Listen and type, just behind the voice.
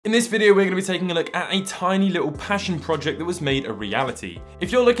In this video, we're going to be taking a look at a tiny little passion project that was made a reality.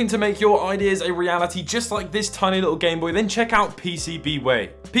 If you're looking to make your ideas a reality just like this tiny little Game Boy, then check out PCBWay.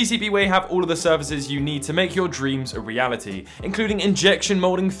 PCBWay have all of the services you need to make your dreams a reality, including injection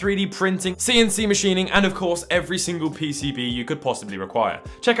molding, 3D printing, CNC machining, and of course, every single PCB you could possibly require.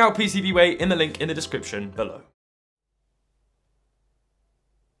 Check out PCBWay in the link in the description below.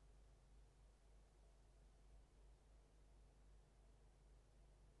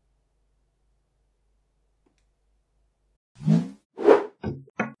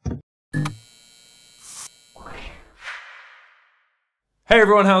 Hey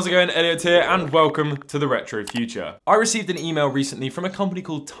everyone, how's it going? Elliot here, and welcome to the Retro Future. I received an email recently from a company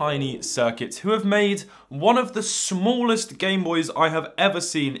called Tiny Circuits, who have made one of the smallest Game Boys I have ever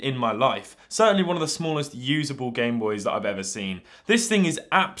seen in my life. Certainly one of the smallest usable Game Boys that I've ever seen. This thing is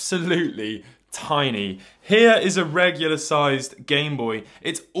absolutely tiny. Here is a regular sized Game Boy.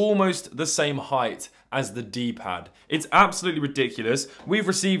 It's almost the same height as the D-pad. It's absolutely ridiculous. We've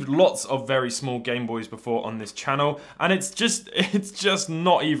received lots of very small Game Boys before on this channel, and it's just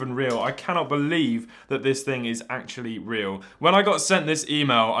not even real. I cannot believe that this thing is actually real. When I got sent this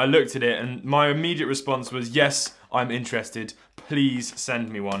email, I looked at it and my immediate response was, yes, I'm interested. Please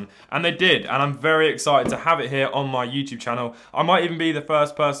send me one. And they did, and I'm very excited to have it here on my YouTube channel. I might even be the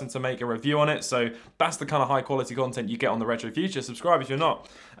first person to make a review on it, so that's the kind of high quality content you get on the Retro Future. Subscribe if you're not.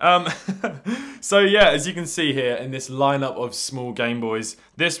 So yeah, as you can see here in this lineup of small Game Boys,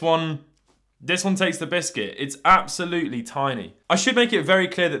 this one takes the biscuit. It's absolutely tiny. I should make it very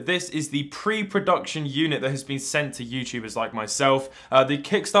clear that this is the pre-production unit that has been sent to YouTubers like myself. The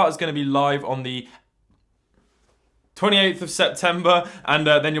Kickstarter is going to be live on the 28th of September, and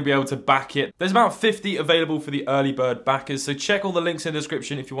then you'll be able to back it. There's about 50 available for the early bird backers, so check all the links in the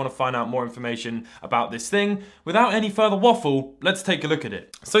description if you want to find out more information about this thing. Without any further waffle, let's take a look at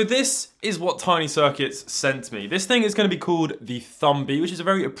it. So this is what Tiny Circuits sent me. This thing is going to be called the Thumbie, which is a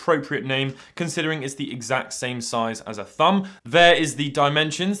very appropriate name considering it's the exact same size as a thumb. There is the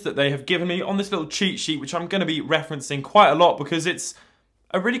dimensions that they have given me on this little cheat sheet, which I'm going to be referencing quite a lot because it's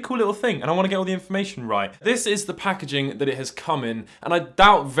a really cool little thing, and I want to get all the information right. This is the packaging that it has come in, and I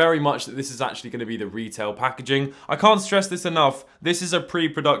doubt very much that this is actually going to be the retail packaging. I can't stress this enough, this is a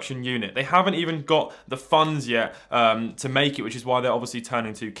pre-production unit. They haven't even got the funds yet to make it, which is why they're obviously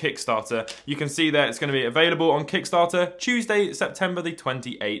turning to Kickstarter. You can see that it's going to be available on Kickstarter Tuesday, September the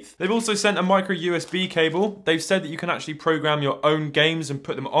 28th. They've also sent a micro USB cable. They've said that you can actually program your own games and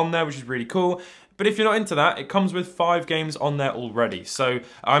put them on there, which is really cool. But if you're not into that, it comes with 5 games on there already. So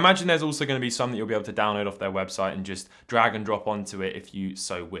I imagine there's also going to be some that you'll be able to download off their website and just drag and drop onto it if you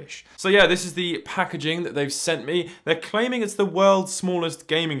so wish. So yeah, this is the packaging that they've sent me. They're claiming it's the world's smallest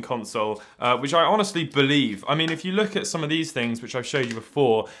gaming console, which I honestly believe. I mean, if you look at some of these things, which I've showed you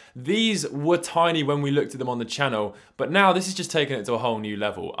before, these were tiny when we looked at them on the channel, but now this is just taking it to a whole new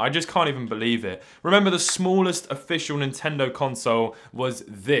level. I just can't even believe it. Remember, the smallest official Nintendo console was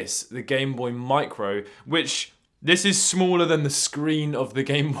this, the Game Boy Micro, which this is smaller than the screen of the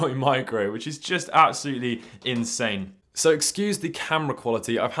Game Boy Micro, which is just absolutely insane. So excuse the camera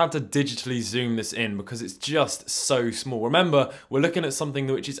quality, I've had to digitally zoom this in because it's just so small. Remember, we're looking at something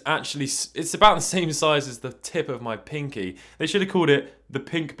which is actually, it's about the same size as the tip of my pinky. They should have called it the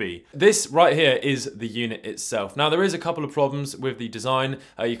Pink Bee. This right here is the unit itself. Now there is a couple of problems with the design.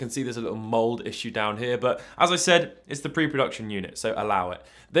 You can see there's a little mold issue down here, but as I said, it's the pre-production unit, so allow it.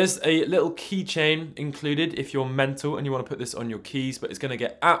 There's a little keychain included if you're mental and you want to put this on your keys, but it's going to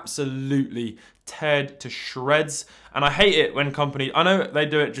get absolutely teared to shreds. And I hate it when companies, I know they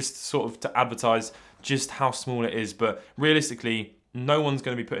do it just sort of to advertise just how small it is, but realistically, no one's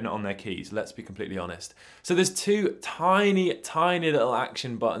going to be putting it on their keys, let's be completely honest. So there's 2 tiny, tiny little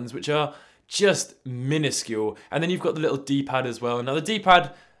action buttons, which are just minuscule. And then you've got the little D-pad as well. Now the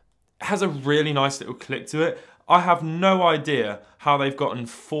D-pad has a really nice little click to it. I have no idea how they've gotten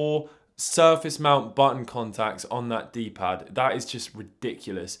 4 surface mount button contacts on that D-pad. That is just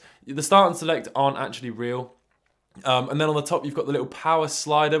ridiculous. The start and select aren't actually real. And then on the top, you've got the little power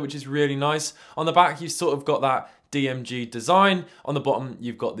slider, which is really nice. On the back, you've sort of got that DMG design. On the bottom,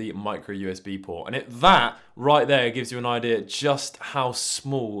 you've got the micro USB port. And that right there gives you an idea just how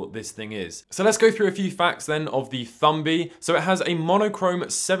small this thing is. So let's go through a few facts then of the Thumbie. So it has a monochrome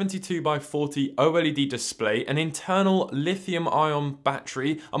 72x40 OLED display, an internal lithium ion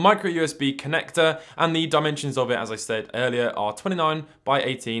battery, a micro USB connector, and the dimensions of it, as I said earlier, are 29 by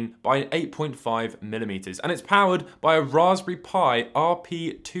 18 by 8.5 millimeters. And it's powered by a Raspberry Pi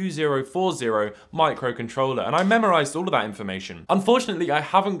RP2040 microcontroller. And I memorized all of that information. Unfortunately, I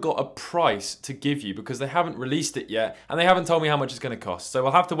haven't got a price to give you because they have haven't released it yet, and they haven't told me how much it's going to cost. So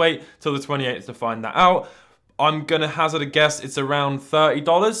we'll have to wait till the 28th to find that out. I'm going to hazard a guess it's around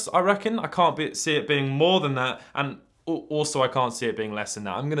 $30, I reckon. I can't see it being more than that, and also I can't see it being less than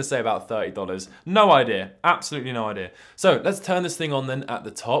that. I'm going to say about $30. No idea. Absolutely no idea. So let's turn this thing on then at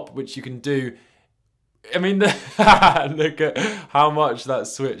the top, which you can do. I mean, look at how much that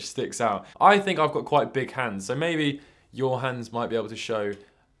switch sticks out. I think I've got quite big hands, so maybe your hands might be able to show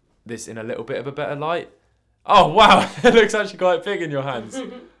this in a little bit of a better light. Oh, wow. It looks actually quite big in your hands.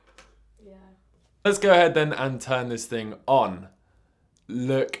 Yeah. Let's go ahead then and turn this thing on.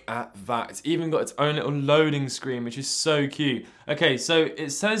 Look at that. It's even got its own little loading screen, which is so cute. Okay, so it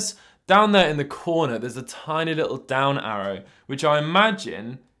says down there in the corner, there's a tiny little down arrow, which I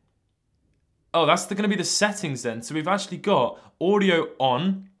imagine... Oh, that's going to be the settings then. So we've actually got audio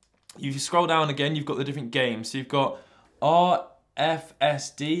on. If you scroll down again, you've got the different games. So you've got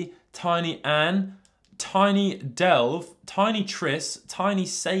RFSD, Tiny Ann, Tiny Delve, Tiny Triss, Tiny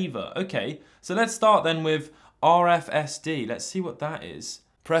Saver. Okay, so let's start then with RFSD. Let's see what that is.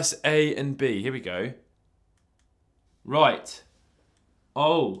 Press A and B. Here we go. Right.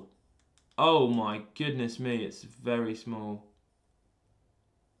 Oh my goodness me, it's very small.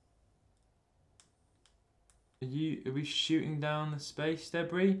 Are we shooting down the space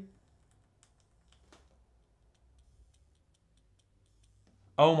debris?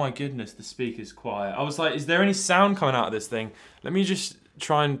 Oh my goodness, the speaker's quiet. I was like, is there any sound coming out of this thing? Let me just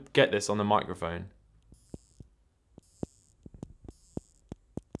try and get this on the microphone.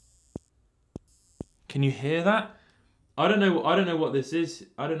 Can you hear that? I don't know what this is.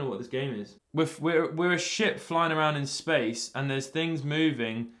 I don't know what this game is. We're a ship flying around in space and there's things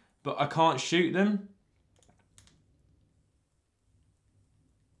moving, but I can't shoot them.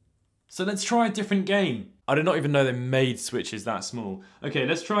 So let's try a different game. I did not even know they made switches that small. Okay,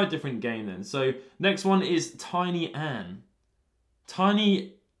 let's try a different game then. So next one is Tiny Ann.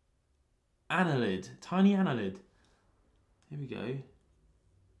 Tiny Annelid. Tiny Annelid. Here we go.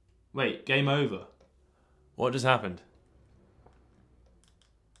 Wait, game over. What just happened?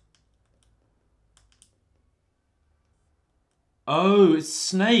 Oh, it's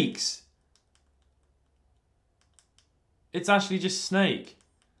snakes. It's actually just Snake.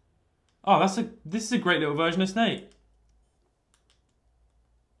 Oh, this is a great little version of Snake.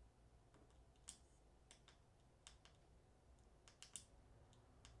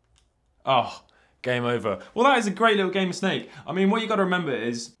 Oh, game over. Well, that is a great little game of Snake. I mean, what you got to remember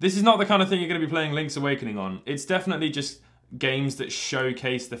is, this is not the kind of thing you're going to be playing Link's Awakening on. It's definitely just games that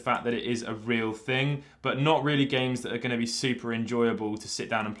showcase the fact that it is a real thing, but not really games that are going to be super enjoyable to sit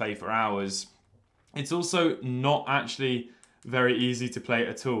down and play for hours. It's also not actually very easy to play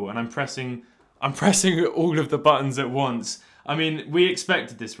at all, and I'm pressing all of the buttons at once. I mean, we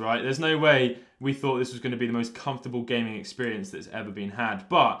expected this, right? There's no way we thought this was going to be the most comfortable gaming experience that's ever been had.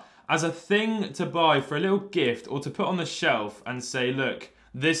 But as a thing to buy for a little gift or to put on the shelf and say, look,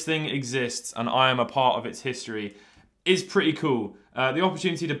 this thing exists and I am a part of its history, is pretty cool. The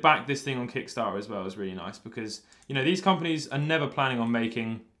opportunity to back this thing on KickStarter as well is really nice because, you know, these companies are never planning on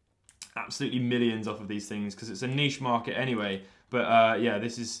making absolutely millions off of these things because it's a niche market anyway. But yeah,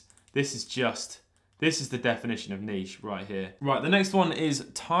 this is the definition of niche right here. Right, the next one is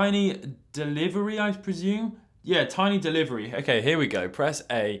Tiny Delivery, I presume? Yeah, Tiny Delivery. Okay, here we go. Press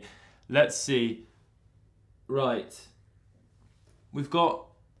A. Let's see. Right. We've got...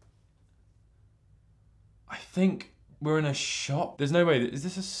 I think we're in a shop. There's no way. Is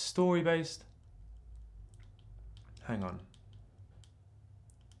this a story-based? Hang on.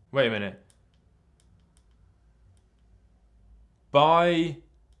 Wait a minute. Buy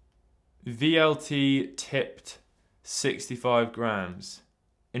VLT tipped 65 grams.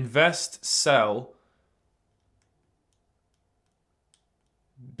 Invest, sell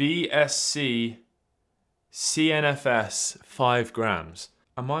BSC CNFS 5 grams.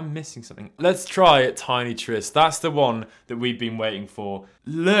 Am I missing something? Let's try it, Tiny Triss. That's the one that we've been waiting for.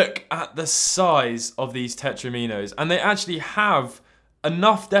 Look at the size of these Tetraminos. And they actually have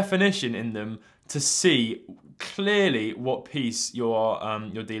enough definition in them to see clearly what piece you're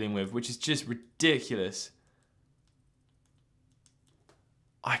dealing with, which is just ridiculous.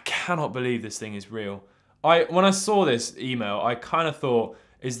 I cannot believe this thing is real. When I saw this email, I kind of thought,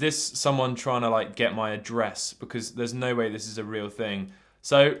 is this someone trying to like get my address? Because there's no way this is a real thing.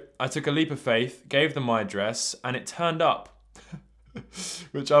 So I took a leap of faith, gave them my address, and it turned up,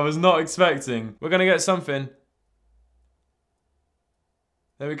 which I was not expecting. We're gonna get something.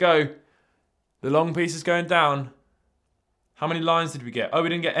 There we go. The long piece is going down. How many lines did we get? Oh, we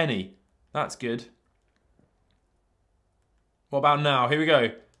didn't get any. That's good. What about now? Here we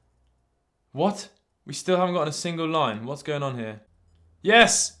go. What? We still haven't gotten a single line. What's going on here?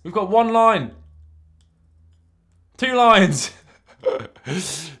 Yes! We've got 1 line! 2 lines!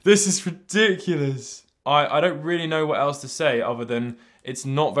 This is ridiculous. I don't really know what else to say other than it's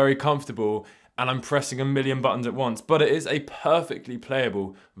not very comfortable and I'm pressing a million buttons at once, but it is a perfectly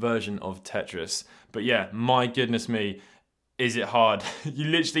playable version of Tetris. But yeah, my goodness me, is it hard. You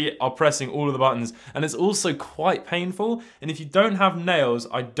literally are pressing all of the buttons and it's also quite painful, and if you don't have nails,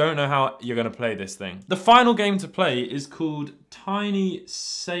 I don't know how you're gonna play this thing. The final game to play is called Tiny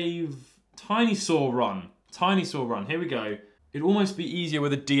Saw Run. Tiny Saw Run, here we go. It'd almost be easier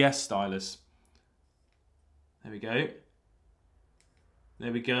with a DS stylus. There we go.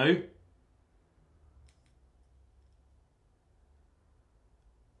 There we go.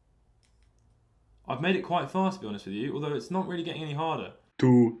 I've made it quite fast, to be honest with you, although it's not really getting any harder.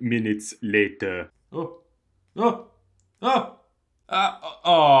 2 minutes later. Oh,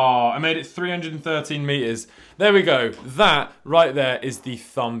 I made it 313 meters. There we go. That right there is the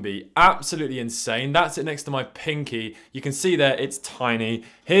Thumby. Absolutely insane. That's it next to my pinky. You can see there, it's tiny.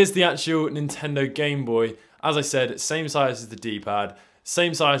 Here's the actual Nintendo Game Boy. As I said, same size as the D-pad,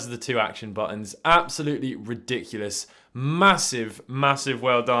 same size as the 2 action buttons. Absolutely ridiculous. Massive, massive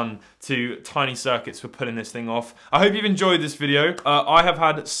well done to Tiny Circuits for pulling this thing off. I hope you've enjoyed this video. I have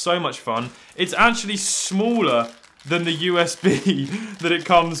had so much fun. It's actually smaller than the USB that it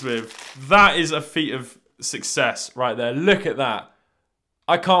comes with. That is a feat of success right there. Look at that.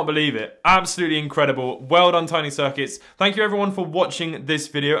 I can't believe it. Absolutely incredible. Well done, Tiny Circuits. Thank you everyone for watching this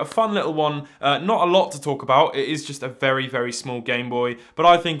video. A fun little one. Not a lot to talk about. It is just a very, very small Game Boy, but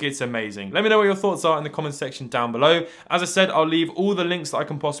I think it's amazing. Let me know what your thoughts are in the comments section down below. As I said, I'll leave all the links that I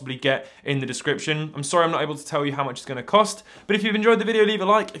can possibly get in the description. I'm sorry I'm not able to tell you how much it's going to cost, but if you've enjoyed the video, leave a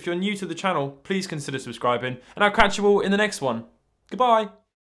like. If you're new to the channel, please consider subscribing, and I'll catch you all in the next one. Goodbye.